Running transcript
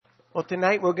Well,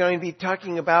 tonight we're going to be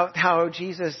talking about how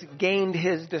Jesus gained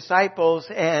his disciples.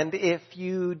 And if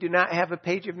you do not have a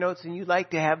page of notes and you'd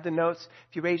like to have the notes,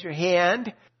 if you raise your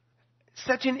hand.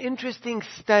 Such an interesting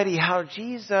study how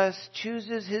Jesus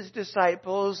chooses his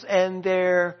disciples and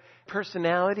their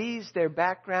personalities, their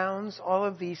backgrounds, all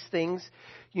of these things.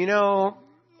 You know,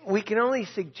 we can only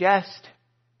suggest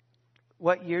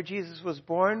what year Jesus was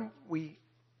born.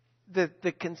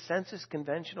 The consensus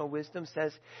conventional wisdom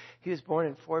says he was born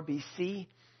in 4 BC.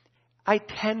 I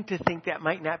tend to think that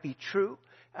might not be true.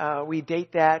 We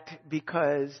date that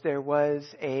because there was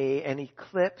an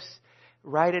eclipse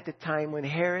right at the time when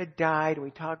Herod died.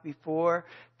 We talked before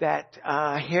that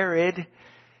Herod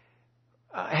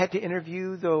had to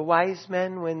interview the wise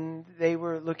men when they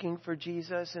were looking for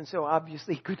Jesus, and so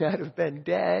obviously he could not have been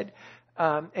dead.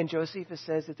 And Josephus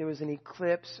says that there was an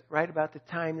eclipse right about the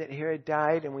time that Herod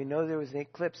died, and we know there was an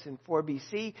eclipse in 4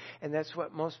 BC, and that's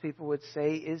what most people would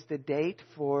say is the date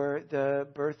for the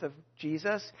birth of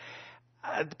Jesus.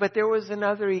 But there was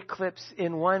another eclipse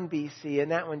in 1 BC,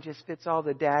 and that one just fits all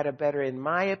the data better in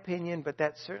my opinion, but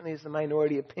that certainly is the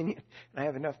minority opinion. And I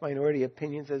have enough minority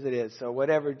opinions as it is, so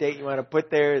whatever date you want to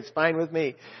put there is fine with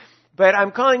me. But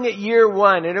I'm calling it year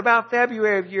 1, and about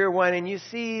February of year 1, and you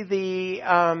see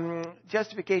the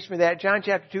justification for that. John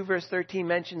chapter 2, verse 13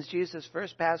 mentions Jesus'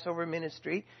 first Passover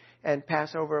ministry, and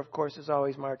Passover, of course, is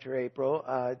always March or April,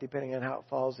 depending on how it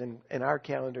falls in our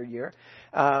calendar year.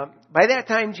 By that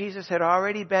time, Jesus had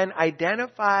already been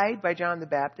identified by John the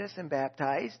Baptist and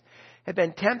baptized, had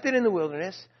been tempted in the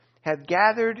wilderness, had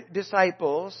gathered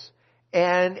disciples,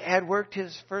 and had worked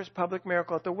his first public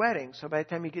miracle at the wedding. So by the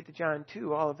time you get to John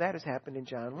 2, all of that has happened in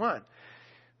John 1.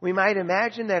 We might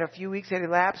imagine that a few weeks had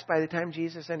elapsed by the time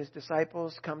Jesus and his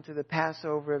disciples come to the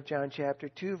Passover of John chapter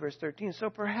 2, verse 13. So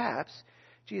perhaps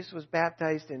Jesus was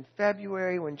baptized in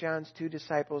February when John's 2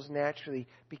 disciples naturally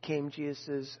became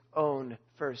Jesus' own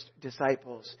first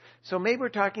disciples. So maybe we're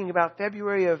talking about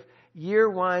February of year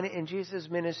 1 in Jesus'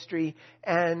 ministry,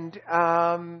 and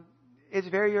it's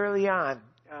very early on.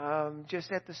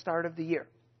 Just at the start of the year.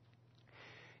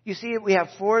 You see, we have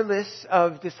 4 lists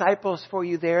of disciples for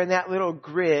you there in that little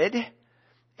grid.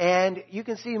 And you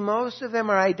can see most of them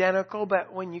are identical,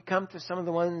 but when you come to some of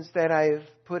the ones that I've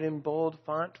put in bold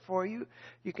font for you,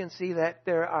 you can see that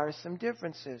there are some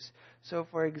differences. So,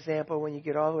 for example, when you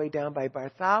get all the way down by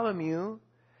Bartholomew,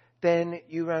 then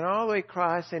you run all the way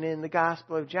across, and in the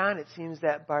Gospel of John, it seems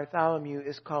that Bartholomew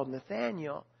is called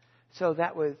Nathaniel. So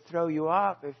that would throw you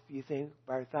off if you think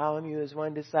Bartholomew is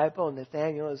one disciple and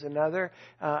Nathaniel is another.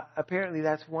 Apparently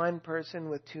that's one person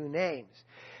with 2 names.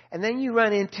 And then you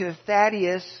run into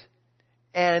Thaddeus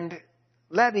and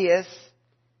Lebbaeus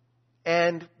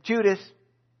and Judas,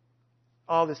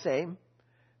 all the same.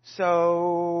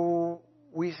 So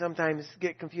we sometimes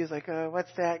get confused, like,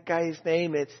 what's that guy's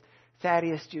name? It's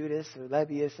Thaddeus, Judas, or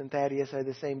Lebbaeus and Thaddeus are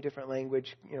the same different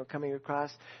language, coming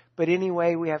across. But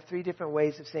anyway, we have 3 different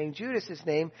ways of saying Judas'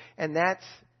 name, and that's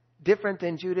different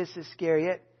than Judas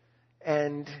Iscariot.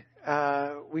 And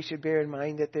we should bear in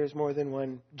mind that there's more than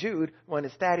one Jude. One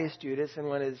is Thaddeus Judas, and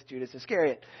one is Judas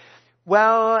Iscariot.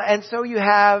 Well, and so you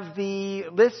have the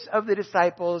lists of the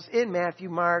disciples in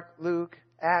Matthew, Mark, Luke,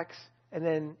 Acts, and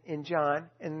then in John.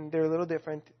 And they're a little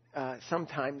different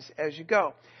sometimes as you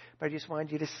go. But I just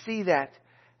wanted you to see that.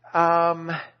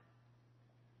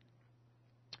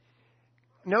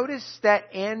 Notice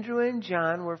that Andrew and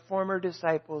John were former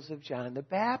disciples of John the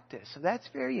Baptist. So that's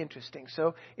very interesting.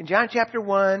 So in John chapter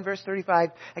 1, verse 35,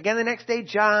 again the next day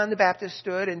John the Baptist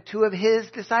stood and 2 of his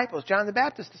disciples, John the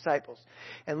Baptist's disciples.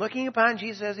 And looking upon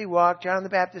Jesus as he walked, John the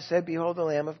Baptist said, "Behold the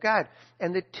Lamb of God."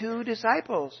 And the 2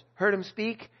 disciples heard him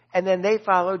speak, and then they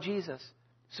followed Jesus.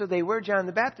 So they were John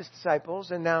the Baptist's disciples,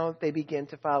 and now they begin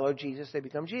to follow Jesus. They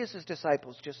become Jesus'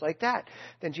 disciples, just like that.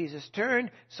 Then Jesus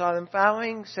turned, saw them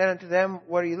following, said unto them,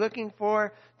 "What are you looking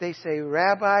for?" They say,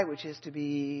 "Rabbi," which is to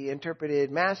be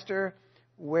interpreted, "Master,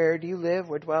 where do you live?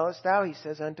 Where dwellest thou?" He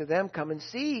says unto them, "Come and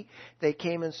see." They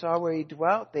came and saw where he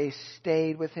dwelt. They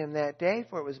stayed with him that day,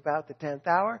 for it was about the 10th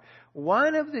hour.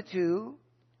 One of the 2,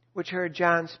 which heard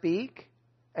John speak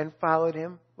and followed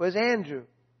him, was Andrew,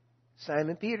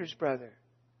 Simon Peter's brother.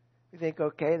 We think,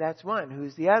 okay, that's one.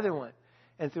 Who's the other one?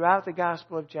 And throughout the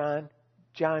Gospel of John,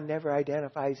 John never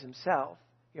identifies himself.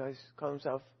 He always calls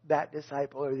himself that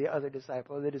disciple or the other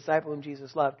disciple, or the disciple whom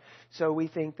Jesus loved. So we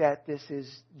think that this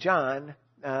is John,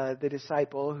 the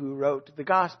disciple who wrote the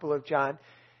Gospel of John,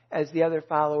 as the other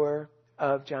follower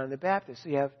of John the Baptist. So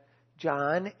you have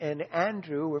John and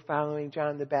Andrew were following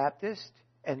John the Baptist,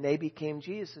 and they became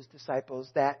Jesus' disciples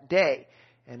that day.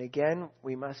 And again,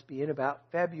 we must be in about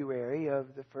February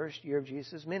of the first year of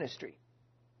Jesus' ministry.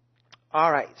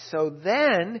 All right, so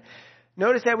then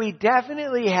notice that we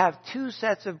definitely have two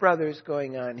sets of brothers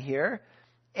going on here.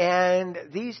 And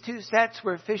these two sets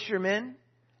were fishermen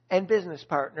and business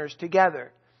partners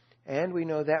together. And we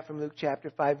know that from Luke chapter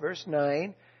 5, verse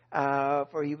 9.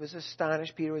 For he was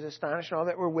astonished, Peter was astonished, and all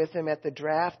that were with him at the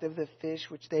draught of the fish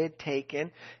which they had taken.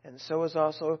 And so was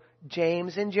also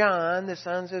James and John, the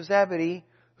sons of Zebedee,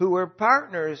 who were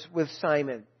partners with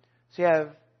Simon. So you have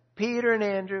Peter and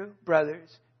Andrew, brothers.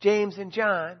 James and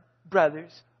John,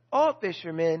 brothers. All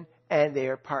fishermen, and they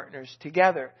are partners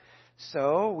together.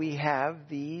 So we have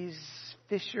these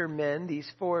fishermen, these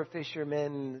four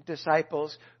fishermen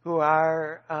disciples who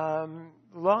are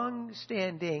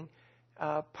long-standing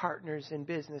partners in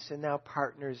business and now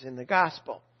partners in the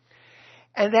gospel.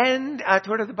 And then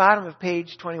toward the bottom of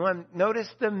page 21, notice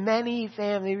the many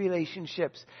family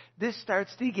relationships. This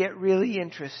starts to get really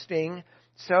interesting.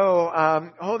 So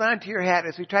hold on to your hat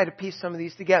as we try to piece some of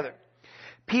these together.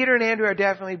 Peter and Andrew are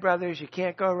definitely brothers. You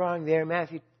can't go wrong there.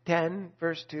 Matthew 10,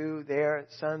 verse 2, they're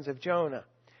sons of Jonah.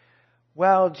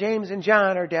 Well, James and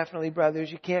John are definitely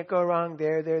brothers. You can't go wrong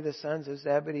there. They're the sons of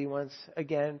Zebedee, once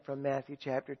again from Matthew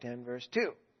chapter 10, verse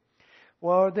 2.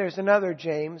 Well, there's another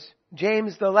James,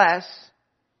 James the Less,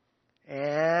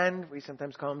 and we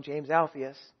sometimes call him James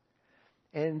Alphaeus.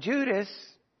 And Judas,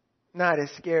 not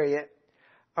Iscariot,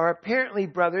 are apparently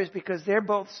brothers because they're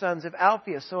both sons of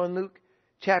Alphaeus. So in Luke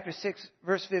chapter 6,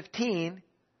 verse 15, it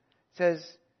says,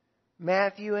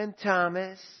 Matthew and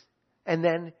Thomas, and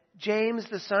then James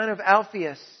the son of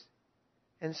Alphaeus,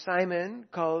 and Simon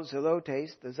called Zelotes,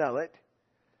 the zealot,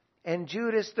 and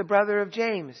Judas the brother of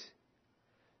James.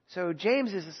 So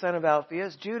James is the son of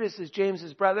Alphaeus. Judas is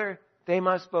James's brother. They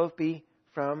must both be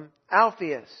from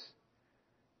Alphaeus.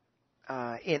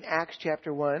 In Acts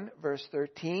chapter 1, verse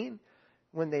 13,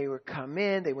 when they were come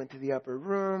in, they went to the upper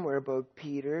room where both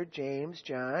Peter, James,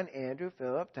 John, Andrew,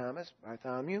 Philip, Thomas,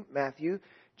 Bartholomew, Matthew,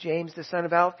 James the son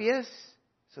of Alphaeus.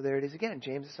 So there it is again.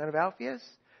 James the son of Alphaeus,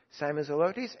 Simon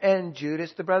Zelotes, and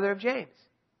Judas the brother of James.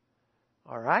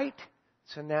 All right.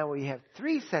 So now we have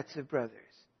three sets of brothers.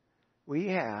 We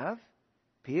have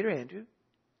Peter, Andrew,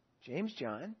 James,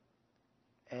 John,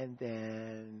 and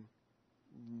then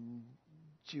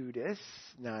Judas,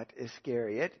 not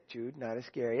Iscariot, Jude, not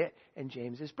Iscariot, and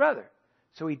James, his brother.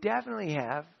 So we definitely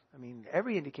have,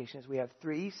 every indication is we have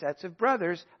three sets of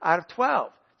brothers out of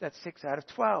 12. That's 6 out of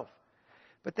 12.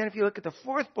 But then if you look at the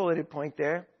fourth bulleted point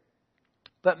there,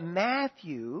 but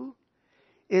Matthew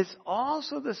is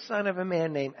also the son of a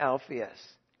man named Alphaeus.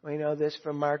 We know this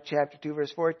from Mark chapter 2,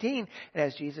 verse 14. And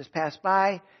as Jesus passed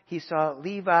by, he saw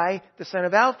Levi, the son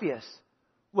of Alphaeus.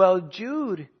 Well,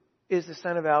 Jude is the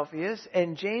son of Alphaeus,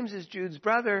 and James is Jude's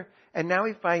brother. And now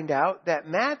we find out that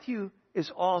Matthew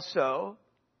is also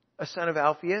a son of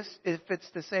Alphaeus. If it's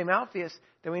the same Alphaeus,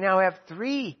 then we now have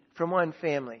three from one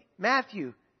family.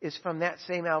 Matthew is from that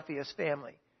same Alphaeus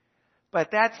family. But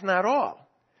that's not all.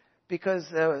 Because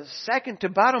the second to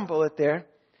bottom bullet there,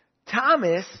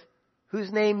 Thomas,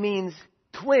 whose name means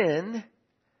twin,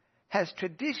 has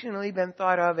traditionally been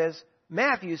thought of as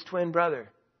Matthew's twin brother.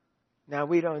 Now,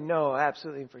 we don't know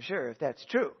absolutely for sure if that's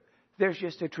true. There's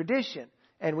just a tradition,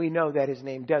 and we know that his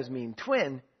name does mean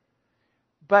twin.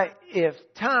 But if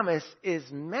Thomas is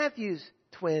Matthew's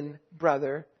twin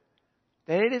brother,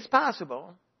 then it is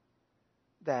possible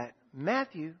that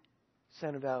Matthew,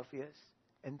 son of Alphaeus,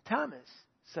 and Thomas,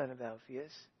 son of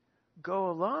Alphaeus, go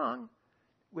along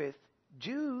with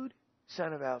Jude,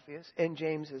 son of Alphaeus, and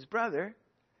James, his brother.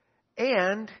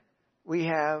 And we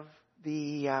have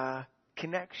the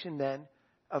connection then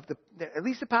of at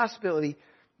least the possibility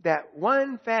that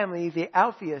one family, the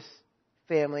Alphaeus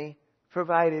family,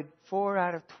 provided 4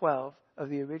 out of 12 of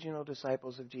the original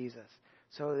disciples of Jesus.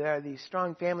 So there are these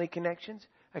strong family connections,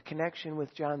 a connection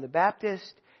with John the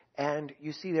Baptist, and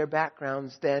you see their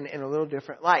backgrounds then in a little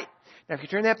different light. Now, if you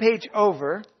turn that page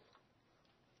over,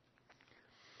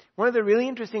 one of the really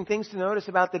interesting things to notice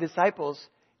about the disciples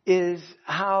is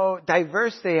how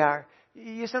diverse they are.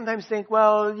 You sometimes think,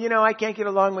 well, I can't get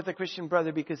along with a Christian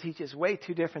brother because he's just way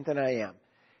too different than I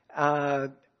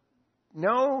am.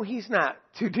 No, he's not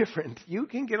too different. You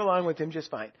can get along with him just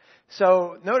fine.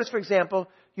 So notice, for example,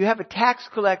 you have a tax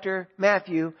collector,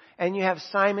 Matthew, and you have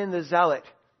Simon the Zealot.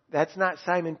 That's not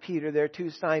Simon Peter. There are two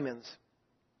Simons.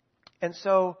 And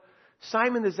so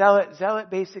Simon the Zealot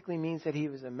basically means that he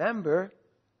was a member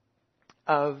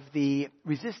of the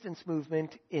resistance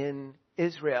movement in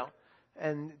Israel.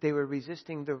 And they were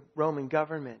resisting the Roman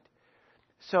government.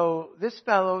 So this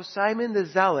fellow, Simon the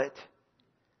Zealot,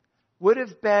 would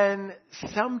have been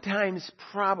sometimes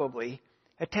probably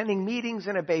attending meetings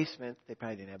in a basement. They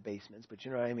probably didn't have basements, but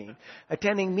you know what I mean.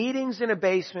 Attending meetings in a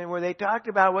basement where they talked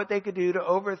about what they could do to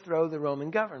overthrow the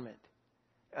Roman government.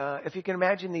 If you can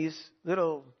imagine these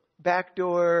little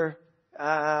backdoor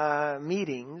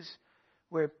meetings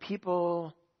where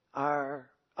people are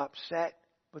upset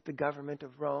with the government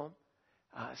of Rome.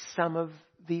 Some of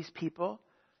these people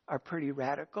are pretty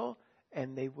radical,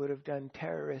 and they would have done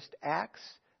terrorist acts.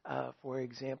 For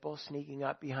example, sneaking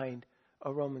up behind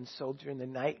a Roman soldier in the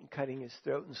night and cutting his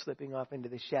throat and slipping off into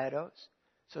the shadows.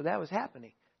 So that was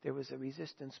happening. There was a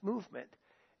resistance movement.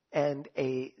 And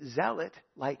a zealot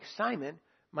like Simon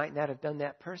might not have done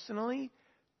that personally,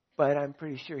 but I'm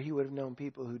pretty sure he would have known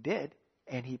people who did,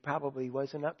 and he probably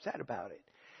wasn't upset about it.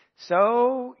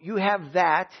 So you have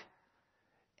that,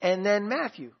 and then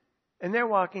Matthew. And they're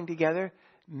walking together.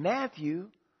 Matthew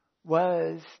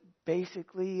was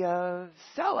basically a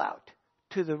sellout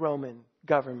to the Roman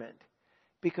government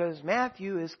because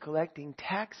Matthew is collecting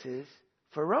taxes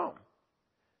for Rome.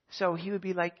 So he would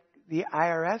be like the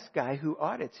IRS guy who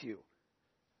audits you.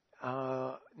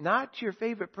 Not your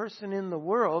favorite person in the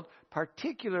world,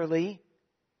 particularly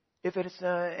if it's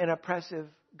an oppressive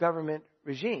government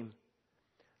regime.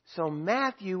 So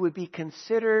Matthew would be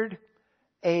considered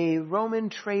a Roman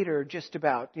traitor just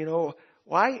about. You know,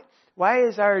 why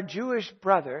is our Jewish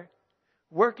brother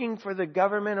working for the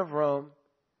government of Rome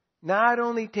not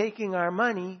only taking our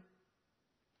money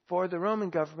for the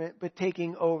Roman government, but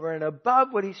taking over and above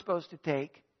what he's supposed to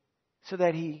take so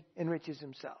that he enriches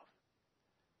himself?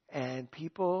 And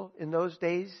people in those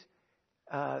days,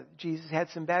 Jesus had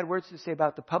some bad words to say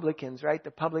about the publicans, right?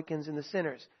 The publicans and the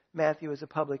sinners. Matthew was a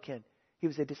publican. He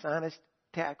was a dishonest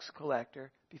tax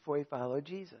collector before he followed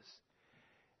Jesus.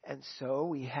 And so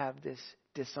we have this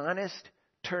dishonest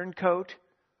turncoat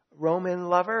Roman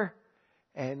lover,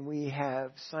 and we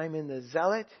have Simon the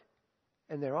Zealot,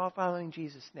 and they're all following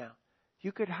Jesus now.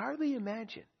 You could hardly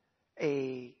imagine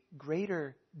a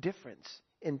greater difference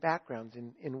in backgrounds,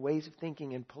 in ways of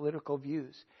thinking, in political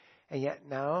views. And yet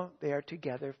now they are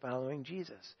together following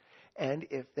Jesus. And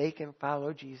if they can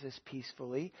follow Jesus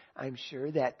peacefully, I'm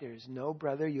sure that there's no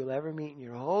brother you'll ever meet in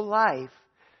your whole life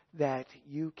that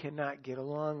you cannot get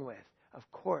along with. Of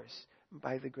course,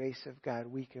 by the grace of God,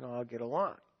 we can all get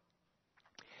along.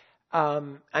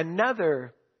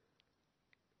 Another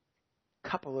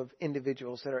couple of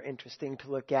individuals that are interesting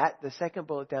to look at. The second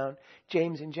bullet down,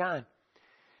 James and John.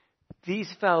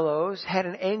 These fellows had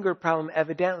an anger problem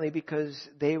evidently because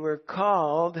they were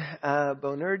called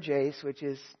Boanerges, which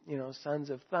is, sons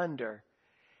of thunder.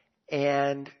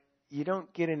 And you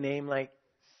don't get a name like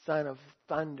son of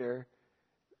thunder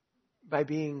by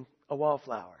being a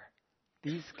wallflower.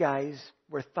 These guys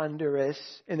were thunderous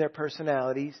in their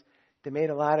personalities. They made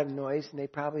a lot of noise, and they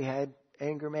probably had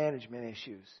anger management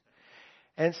issues.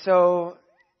 And so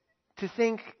to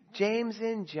think James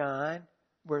and John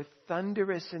were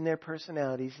thunderous in their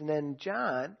personalities, and then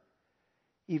John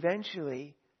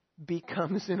eventually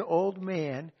becomes an old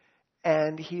man,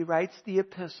 and he writes the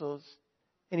epistles,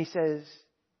 and he says,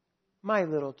 "My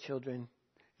little children."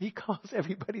 He calls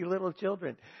everybody little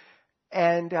children.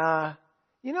 And,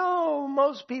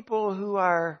 most people who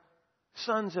are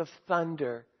sons of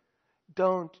thunder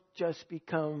don't just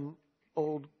become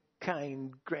old,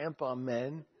 kind grandpa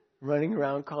men running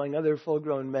around calling other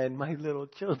full-grown men my little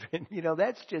children.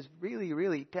 That's just really,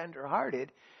 really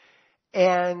tender-hearted.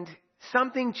 And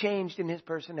something changed in his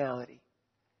personality.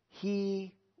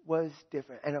 He was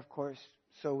different. And, of course,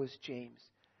 so was James.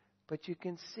 But you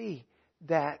can see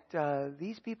that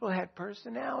these people had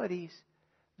personalities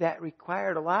that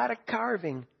required a lot of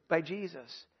carving by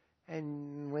Jesus.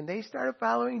 And when they started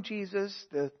following Jesus,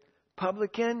 the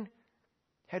publican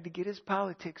had to get his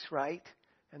politics right,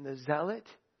 and the zealot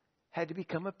had to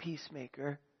become a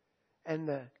peacemaker, and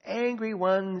the angry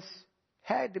ones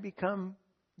had to become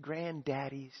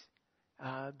granddaddies,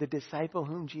 the disciple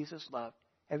whom Jesus loved.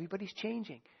 Everybody's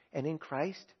changing. And in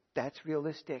Christ, that's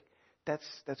realistic.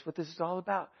 That's what this is all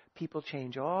about. People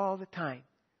change all the time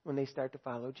when they start to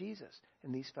follow Jesus.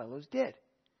 And these fellows did.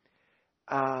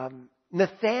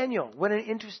 Nathaniel, what an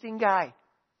interesting guy.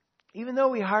 Even though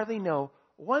we hardly know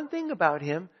one thing about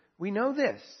him, we know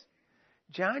this.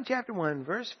 John chapter 1,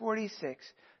 verse 46,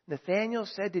 Nathanael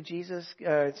said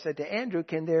to Andrew,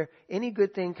 "Can there any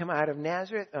good thing come out of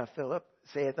Nazareth?" Philip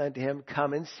saith unto him,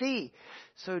 "Come and see."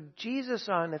 So Jesus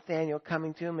saw Nathanael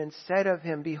coming to him and said of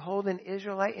him, "Behold, an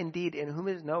Israelite indeed, in whom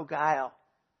is no guile."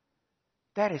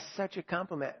 That is such a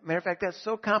compliment. Matter of fact, that's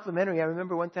so complimentary. I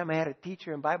remember one time I had a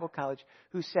teacher in Bible college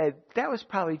who said that was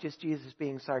probably just Jesus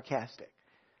being sarcastic.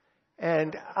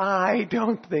 And I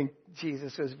don't think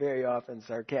Jesus was very often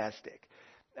sarcastic.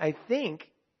 I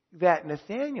think that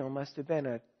Nathanael must have been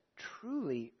a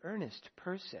truly earnest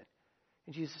person.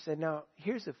 And Jesus said, now,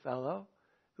 here's a fellow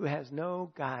who has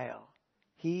no guile.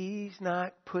 He's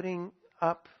not putting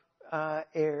up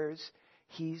airs.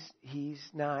 He's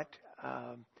not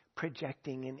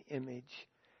projecting an image.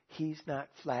 He's not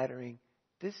flattering.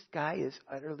 This guy is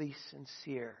utterly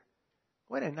sincere.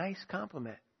 What a nice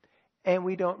compliment. And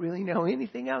we don't really know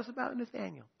anything else about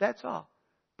Nathanael. That's all.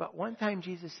 But one time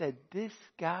Jesus said, this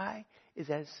guy is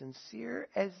as sincere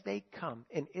as they come.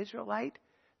 An Israelite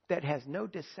that has no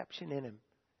deception in him.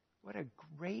 What a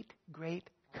great, great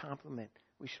compliment.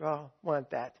 We should all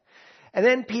want that. And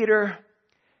then Peter.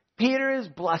 Peter is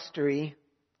blustery.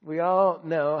 We all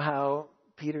know how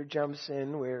Peter jumps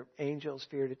in where angels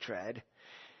fear to tread.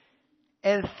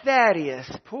 And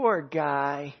Thaddeus, poor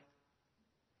guy,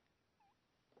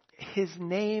 his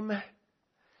name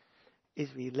is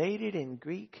related in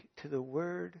Greek to the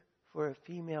word for a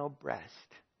female breast.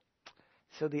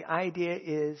 So the idea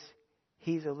is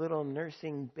he's a little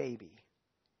nursing baby.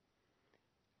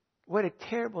 What a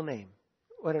terrible name.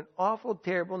 What an awful,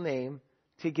 terrible name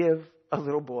to give a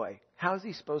little boy. How's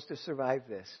he supposed to survive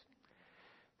this?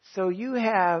 So you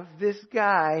have this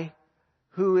guy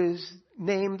who is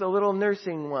named the little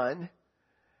nursing one,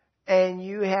 and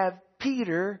you have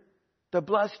Peter, the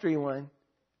blustery one,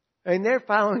 and they're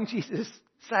following Jesus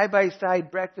side by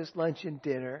side, breakfast, lunch, and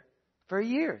dinner for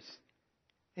years.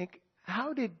 Think,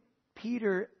 how did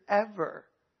Peter ever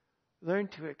learn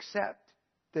to accept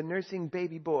the nursing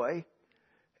baby boy?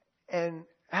 And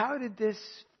how did this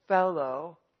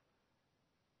fellow,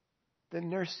 the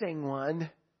nursing one,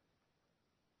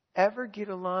 ever get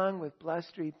along with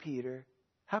blustery Peter?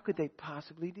 How could they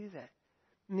possibly do that?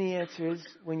 And the answer is,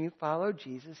 when you follow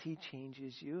Jesus, he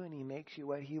changes you and he makes you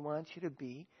what he wants you to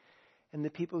be. And the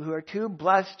people who are too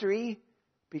blustery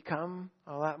become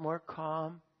a lot more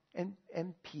calm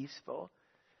and peaceful.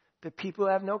 The people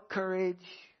who have no courage,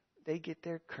 they get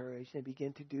their courage and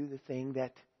begin to do the thing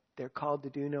that they're called to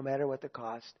do no matter what the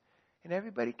cost. And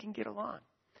everybody can get along.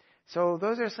 So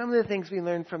those are some of the things we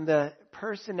learned from the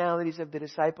personalities of the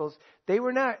disciples. They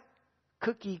were not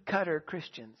cookie-cutter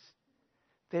Christians.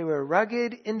 They were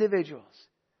rugged individuals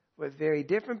with very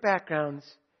different backgrounds,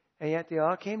 and yet they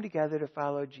all came together to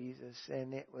follow Jesus,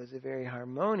 and it was a very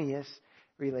harmonious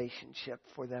relationship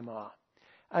for them all.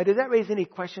 Does that raise any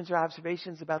questions or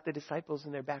observations about the disciples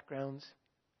and their backgrounds?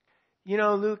 You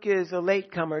know, Luke is a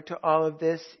latecomer to all of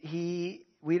this. We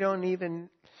don't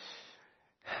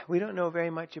know very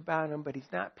much about him, but he's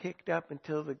not picked up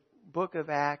until the book of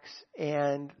Acts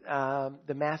and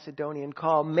the Macedonian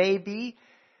call, maybe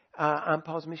on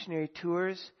Paul's missionary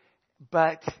tours.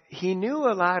 But he knew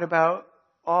a lot about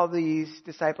all these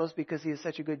disciples because he is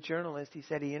such a good journalist. He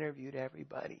said he interviewed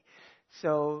everybody.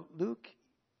 So Luke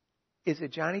is a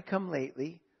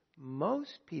Johnny-come-lately.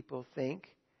 Most people think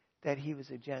that he was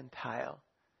a Gentile.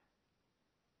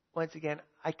 Once again,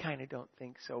 I kind of don't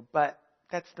think so, but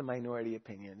that's the minority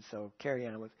opinion, so carry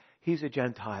on with, he's a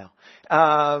Gentile.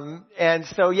 And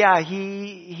so, yeah,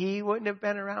 he wouldn't have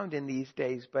been around in these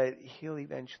days, but he'll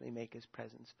eventually make his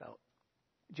presence felt.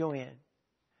 Joanne,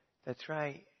 that's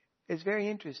right. It's very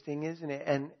interesting, isn't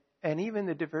it? And even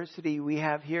the diversity we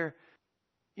have here,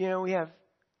 you know, we have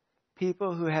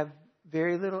people who have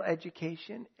very little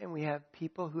education, and we have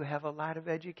people who have a lot of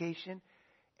education,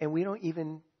 and we don't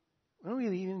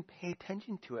really even pay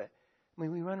attention to it. I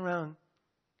mean, we run around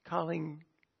calling,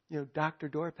 Dr.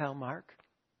 Dorpel Mark.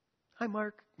 Hi,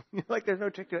 Mark. Like there's no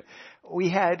trick to it. We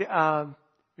had,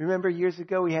 remember years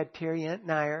ago, we had Terry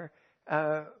Entmeyer,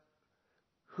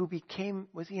 who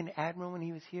was he an admiral when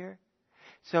he was here?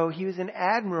 So he was an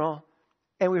admiral,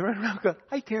 and we run around going,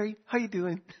 hi, Terry, how you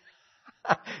doing?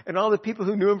 And all the people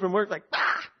who knew him from work like,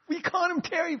 we called him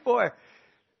Terry for.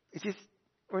 It's just,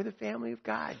 we're the family of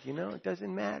God, it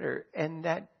doesn't matter. And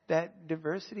that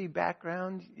diversity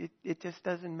background, it just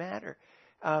doesn't matter.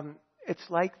 It's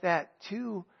like that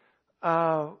too,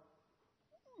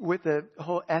 with the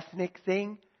whole ethnic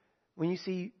thing. When you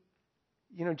see,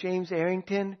 James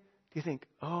Arrington, do you think,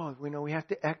 we have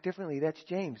to act differently? That's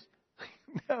James.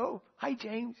 No. Hi,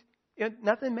 James.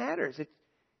 Nothing matters.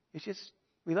 It's just,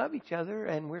 we love each other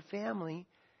and we're family,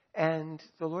 and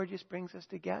the Lord just brings us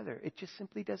together. It just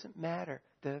simply doesn't matter,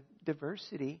 the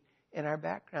diversity in our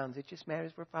backgrounds. It just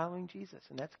matters we're following Jesus,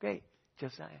 and that's great.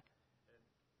 Josiah.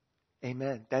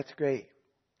 Amen. That's great.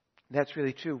 That's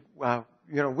really true. Wow.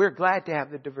 We're glad to have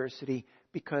the diversity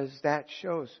because that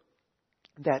shows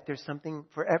that there's something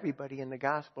for everybody in the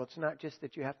gospel. It's not just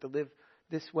that you have to live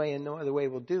this way and no other way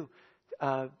will do.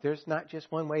 There's not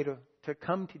just one way to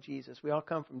come to Jesus. We all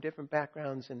come from different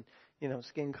backgrounds and,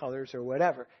 skin colors or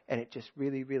whatever. And it just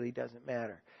really, really doesn't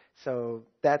matter. So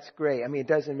that's great. I mean, it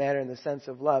doesn't matter in the sense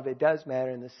of love. It does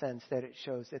matter in the sense that it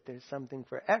shows that there's something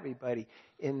for everybody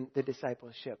in the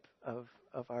discipleship of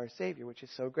our Savior, which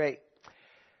is so great.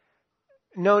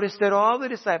 Notice that all the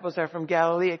disciples are from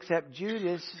Galilee except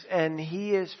Judas, and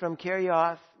he is from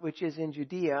Kerioth, which is in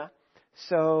Judea.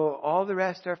 So all the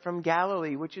rest are from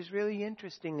Galilee, which is really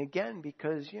interesting again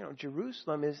because,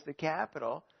 Jerusalem is the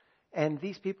capital, and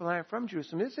these people aren't from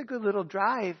Jerusalem. It's a good little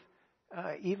drive.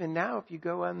 Even now, if you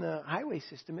go on the highway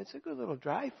system, it's a good little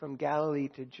drive from Galilee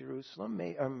to Jerusalem.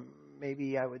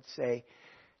 Maybe I would say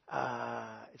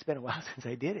it's been a while since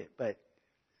I did it, but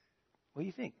what do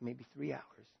you think? Maybe 3 hours.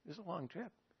 It's a long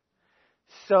trip.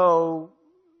 So,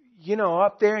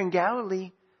 up there in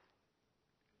Galilee,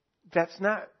 that's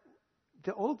not...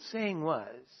 The old saying was,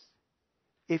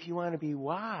 if you want to be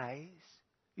wise,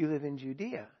 you live in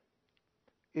Judea.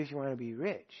 If you want to be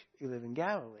rich, you live in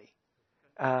Galilee.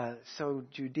 So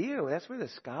Judea, that's where the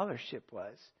scholarship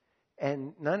was.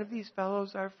 And none of these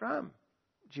fellows are from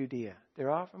Judea. They're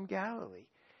all from Galilee.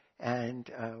 And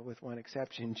with one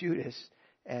exception, Judas.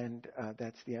 And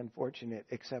that's the unfortunate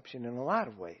exception in a lot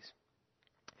of ways.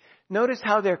 Notice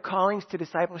how their callings to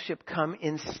discipleship come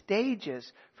in stages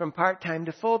from part-time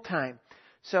to full-time.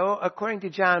 So according to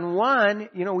John 1,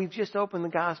 we've just opened the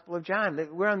Gospel of John.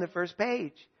 We're on the first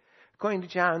page. According to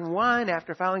John 1,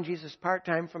 after following Jesus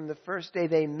part-time from the first day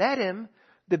they met him,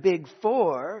 the big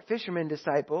four fishermen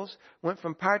disciples went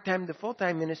from part-time to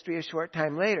full-time ministry a short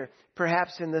time later,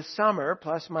 perhaps in the summer,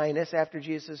 plus minus, after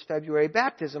Jesus' February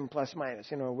baptism, plus minus.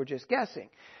 We're just guessing.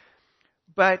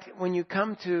 But when you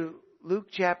come to Luke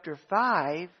chapter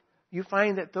 5, you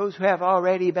find that those who have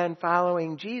already been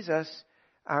following Jesus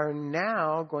are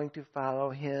now going to follow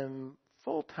him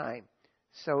full-time.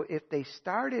 So if they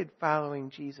started following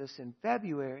Jesus in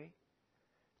February,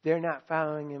 they're not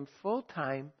following him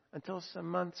full-time until some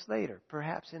months later,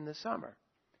 perhaps in the summer.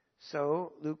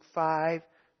 So Luke 5,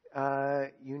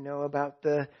 about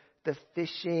the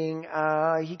fishing.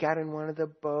 He got in one of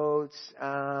the boats.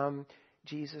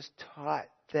 Jesus taught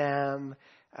them.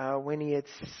 When he had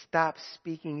stopped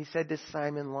speaking, he said to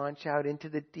Simon, launch out into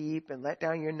the deep and let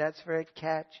down your nets for a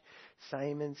catch.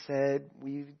 Simon said,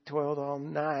 we've toiled all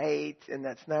night and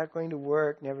that's not going to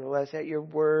work. Nevertheless, at your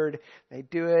word, they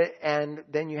do it. And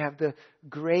then you have the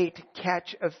great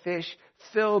catch of fish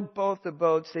filled both the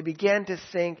boats. They began to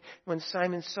sink. When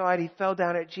Simon saw it, he fell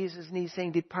down at Jesus' knees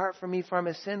saying, depart from me, for I'm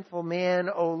a sinful man,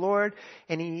 O Lord.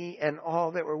 And he and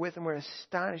all that were with him were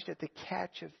astonished at the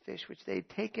catch of fish which they had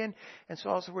taken. And so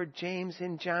also were James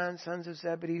and John, sons of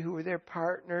Zebedee, who were their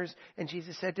partners. And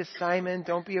Jesus said to Simon,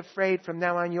 don't be afraid. From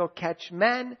now on you'll catch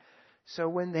men. So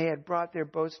when they had brought their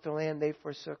boats to land, they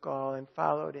forsook all and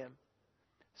followed him.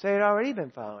 So they had already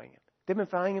been following him. They've been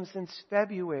following him since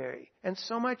February. And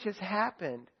so much has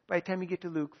happened by the time you get to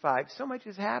Luke 5. So much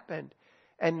has happened.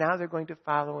 And now they're going to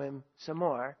follow him some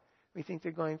more. We think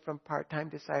they're going from part-time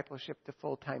discipleship to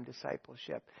full-time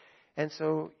discipleship. And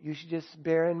so you should just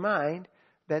bear in mind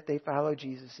that they follow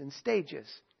Jesus in stages,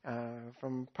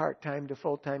 from part-time to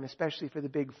full-time, especially for the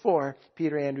big four,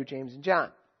 Peter, Andrew, James, and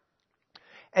John.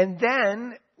 And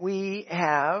then we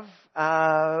have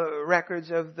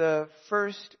records of the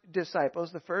first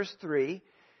disciples, the first three,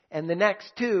 and the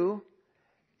next two,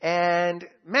 and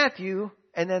Matthew,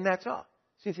 and then that's all.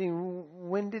 So you think,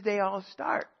 when did they all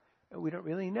start? We don't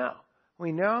really know.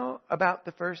 We know about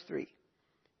the first three.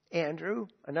 Andrew,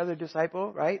 another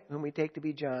disciple, right, whom we take to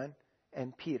be John,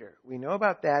 and Peter. We know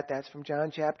about that. That's from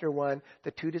John chapter 1.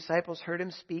 The two disciples heard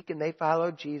him speak and they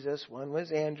followed Jesus. One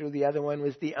was Andrew. The other one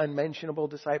was the unmentionable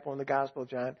disciple in the Gospel of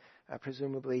John,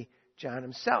 presumably John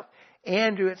himself.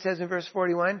 Andrew, it says in verse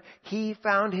 41, he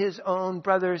found his own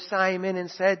brother Simon and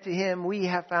said to him, we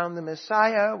have found the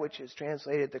Messiah, which is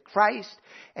translated the Christ,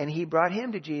 and he brought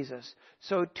him to Jesus.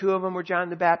 So two of them were John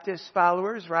the Baptist's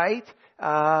followers, right?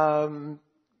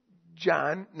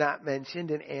 John, not mentioned,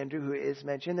 and Andrew, who is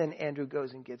mentioned. Then Andrew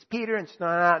goes and gets Peter, and so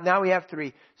now we have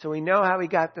three. So we know how we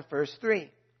got the first three.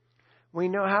 We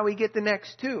know how we get the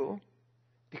next two,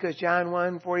 because John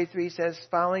 1:43 says,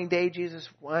 following day Jesus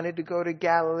wanted to go to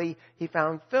Galilee. He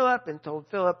found Philip and told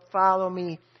Philip, follow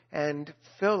me. And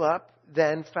Philip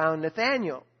then found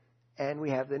Nathanael. And we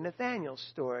have the Nathanael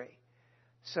story.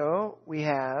 So we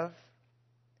have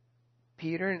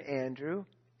Peter and Andrew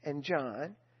and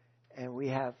John, and we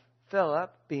have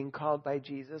Philip being called by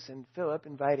Jesus, and Philip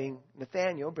inviting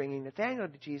Nathanael, bringing Nathanael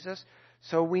to Jesus.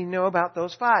 So we know about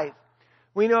those five.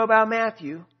 We know about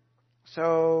Matthew.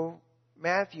 So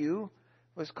Matthew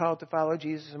was called to follow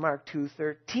Jesus in Mark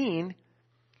 2:13,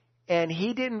 and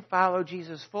he didn't follow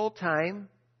Jesus full time,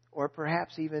 or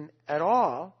perhaps even at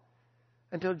all,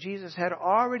 until Jesus had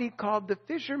already called the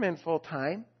fishermen full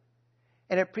time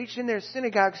and had preached in their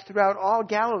synagogues throughout all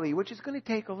Galilee, which is going to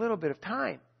take a little bit of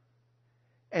time.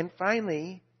 And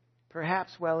finally,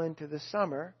 perhaps well into the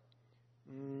summer,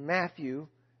 Matthew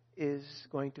is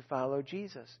going to follow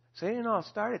Jesus. So they didn't all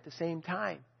start at the same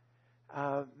time.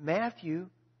 Matthew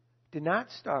did not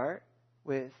start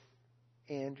with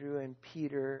Andrew and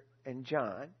Peter and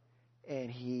John,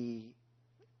 and he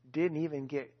didn't even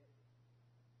get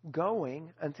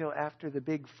going until after the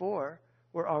big four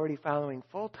were already following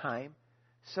full time.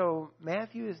 So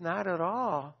Matthew is not at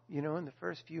all, in the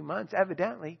first few months,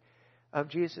 evidently, of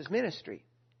Jesus' ministry.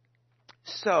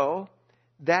 So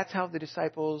that's how the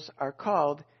disciples are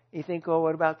called. You think, oh,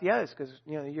 what about the others? Because,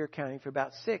 you're counting for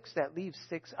about 6. That leaves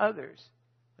 6 others.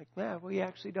 We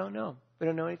actually don't know. We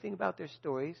don't know anything about their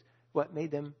stories, what made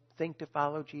them think to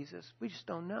follow Jesus. We just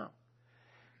don't know.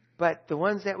 But the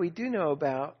ones that we do know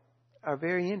about are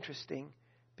very interesting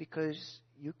because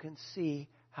you can see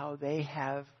how they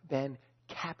have been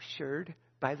captured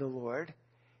by the Lord.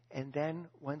 And then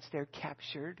once they're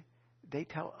captured, they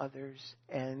tell others,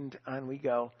 and on we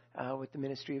go with the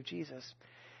ministry of Jesus.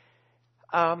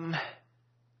 Some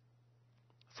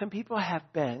people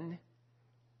have been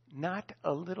not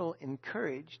a little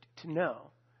encouraged to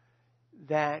know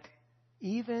that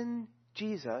even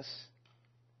Jesus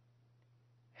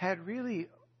had really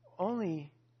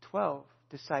only 12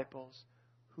 disciples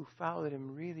who followed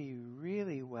him really,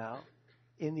 really well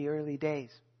in the early days,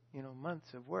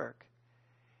 months of work.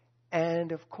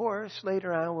 And of course,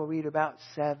 later on we'll read about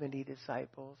 70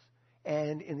 disciples.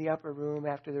 And in the upper room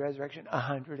after the resurrection,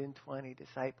 120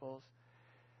 disciples.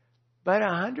 But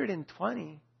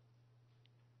 120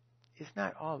 is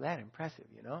not all that impressive,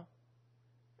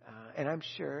 And I'm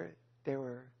sure there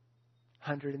were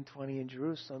 120 in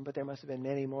Jerusalem, but there must have been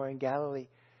many more in Galilee.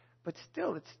 But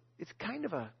still, it's kind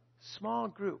of a small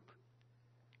group.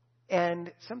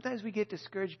 And sometimes we get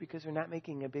discouraged because we're not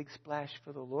making a big splash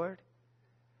for the Lord.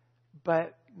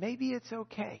 But maybe it's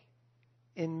okay.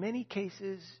 In many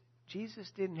cases, Jesus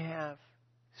didn't have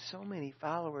so many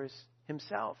followers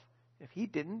himself. If he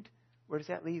didn't, where does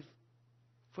that leave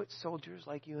foot soldiers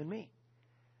like you and me?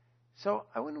 So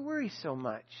I wouldn't worry so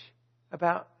much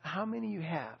about how many you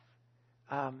have.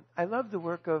 I love the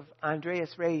work of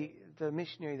Andreas Ray, the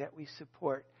missionary that we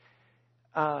support.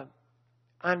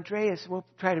 Andreas, we'll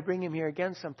try to bring him here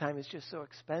again sometime. It's just so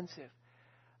expensive.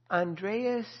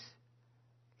 Andreas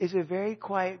is a very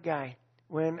quiet guy.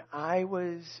 When I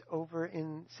was over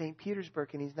in St. Petersburg,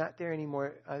 and he's not there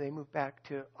anymore, they moved back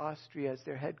to Austria as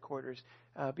their headquarters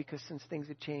because since things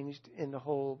had changed in the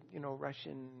whole,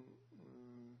 Russian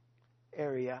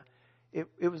area,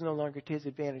 it was no longer to his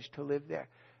advantage to live there.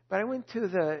 But I went to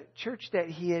the church that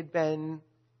he had been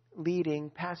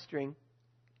leading, pastoring,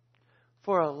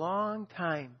 for a long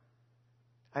time.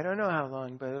 I don't know how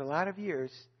long, but a lot of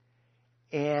years.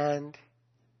 And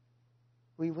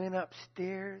we went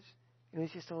upstairs. It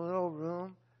was just a little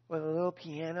room with a little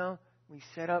piano. We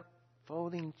set up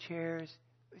folding chairs.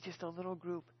 It was just a little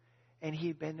group. And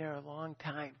he'd been there a long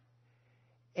time.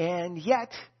 And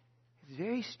yet, it's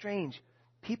very strange.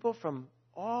 People from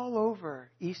all over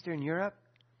Eastern Europe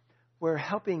were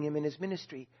helping him in his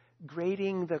ministry,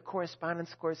 grading the correspondence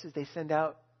courses. They send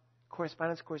out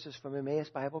correspondence courses from Emmaus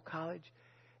Bible College.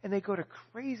 And they go to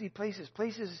crazy places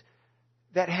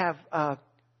that have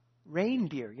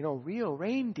reindeer, real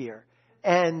reindeer.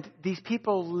 And these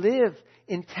people live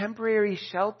in temporary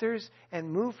shelters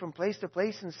and move from place to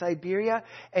place in Siberia.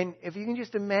 And if you can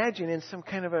just imagine, in some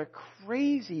kind of a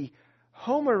crazy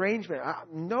home arrangement,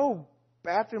 no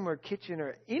bathroom or kitchen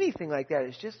or anything like that.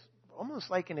 It's just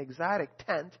almost like an exotic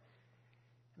tent.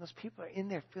 And those people are in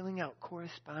there filling out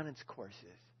correspondence courses.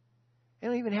 They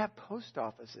don't even have post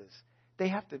offices. They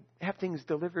have to have things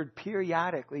delivered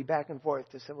periodically back and forth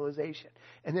to civilization.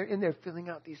 And they're in there filling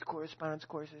out these correspondence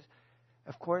courses.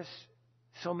 Of course,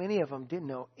 so many of them didn't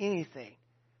know anything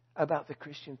about the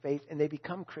Christian faith, and they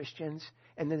become Christians,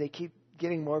 and then they keep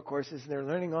getting more courses, and they're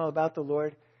learning all about the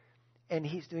Lord. And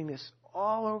he's doing this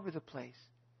all over the place.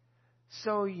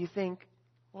 So you think,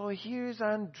 well, here's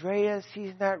Andreas.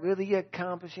 He's not really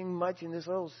accomplishing much in this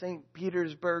little St.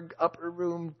 Petersburg upper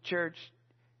room church.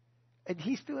 And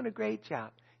he's doing a great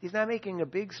job. He's not making a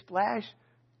big splash,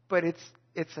 but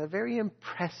it's a very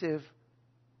impressive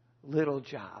little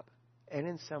job. And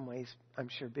in some ways, I'm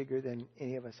sure bigger than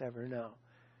any of us ever know.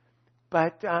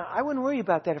 But I wouldn't worry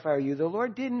about that if I were you. The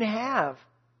Lord didn't have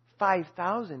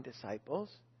 5,000 disciples.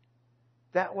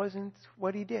 That wasn't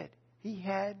what he did. He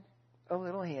had a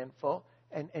little handful,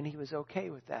 and he was okay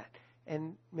with that.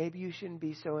 And maybe you shouldn't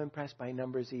be so impressed by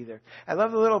numbers either. I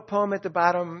love the little poem at the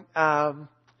bottom.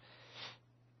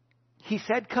 He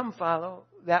said, come follow.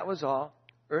 That was all.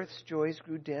 Earth's joys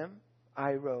grew dim.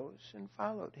 I rose and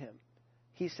followed him.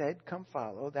 He said, come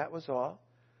follow. That was all.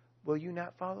 Will you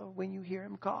not follow when you hear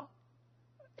him call?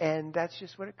 And that's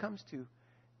just what it comes to.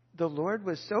 The Lord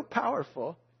was so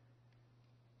powerful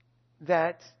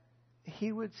that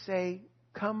he would say,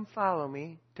 come follow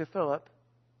me to Philip.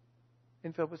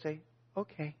 And Philip would say,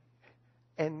 okay.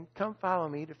 And come follow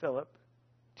me to Philip,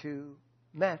 to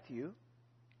Matthew.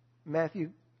 Matthew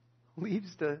leaves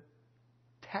the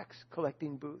tax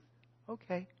collecting booth.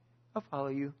 Okay, I'll follow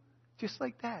you. Just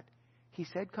like that. He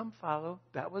said, come follow.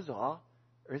 That was all.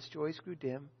 Earth's joys grew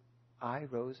dim. I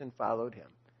rose and followed him.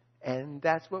 And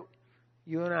that's what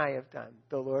you and I have done.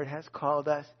 The Lord has called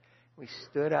us. We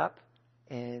stood up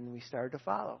and we started to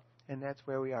follow. And that's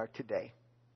where we are today.